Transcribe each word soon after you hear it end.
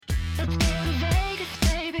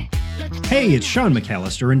Hey, it's Sean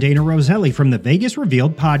McAllister and Dana Roselli from the Vegas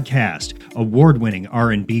Revealed podcast. Award-winning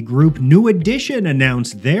R&B group New Edition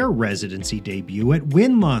announced their residency debut at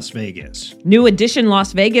Wynn Las Vegas. New Edition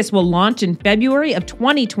Las Vegas will launch in February of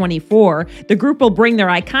 2024. The group will bring their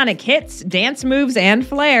iconic hits, dance moves, and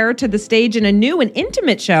flair to the stage in a new and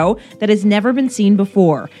intimate show that has never been seen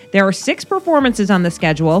before. There are 6 performances on the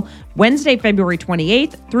schedule, Wednesday, February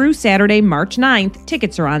 28th through Saturday, March 9th.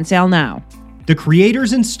 Tickets are on sale now. The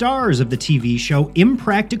creators and stars of the TV show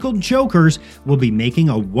Impractical Jokers will be making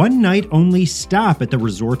a one-night-only stop at the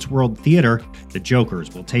Resorts World Theater. The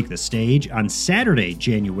Jokers will take the stage on Saturday,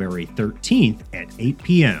 January 13th at 8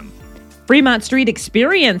 p.m. Fremont Street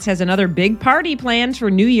Experience has another big party planned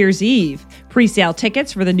for New Year's Eve. Pre-sale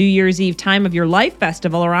tickets for the New Year's Eve Time of Your Life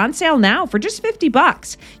Festival are on sale now for just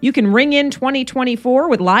 $50. You can ring in 2024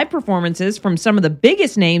 with live performances from some of the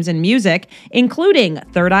biggest names in music, including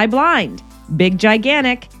Third Eye Blind, Big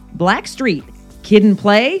Gigantic, Blackstreet, Kid and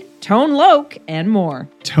Play, Tone Loc, and more.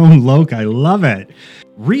 Tone Loc, I love it.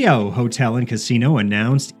 Rio Hotel and Casino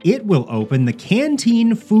announced it will open the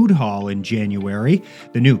Canteen Food Hall in January,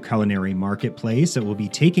 the new culinary marketplace that will be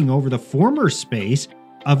taking over the former space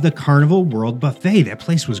of the Carnival World Buffet. That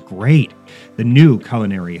place was great. The new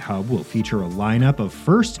culinary hub will feature a lineup of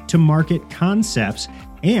first-to-market concepts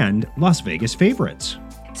and Las Vegas favorites.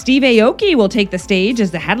 Steve Aoki will take the stage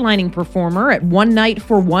as the headlining performer at One Night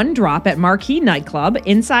for One Drop at Marquee Nightclub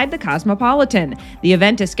inside the Cosmopolitan. The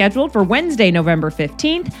event is scheduled for Wednesday, November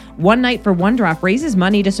 15th. One Night for One Drop raises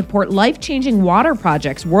money to support life-changing water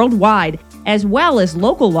projects worldwide, as well as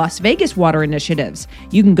local Las Vegas water initiatives.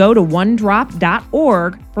 You can go to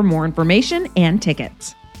onedrop.org for more information and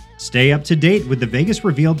tickets. Stay up to date with the Vegas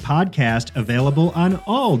Revealed podcast, available on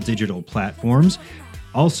all digital platforms.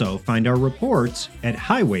 Also, find our reports at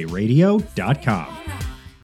highwayradio.com.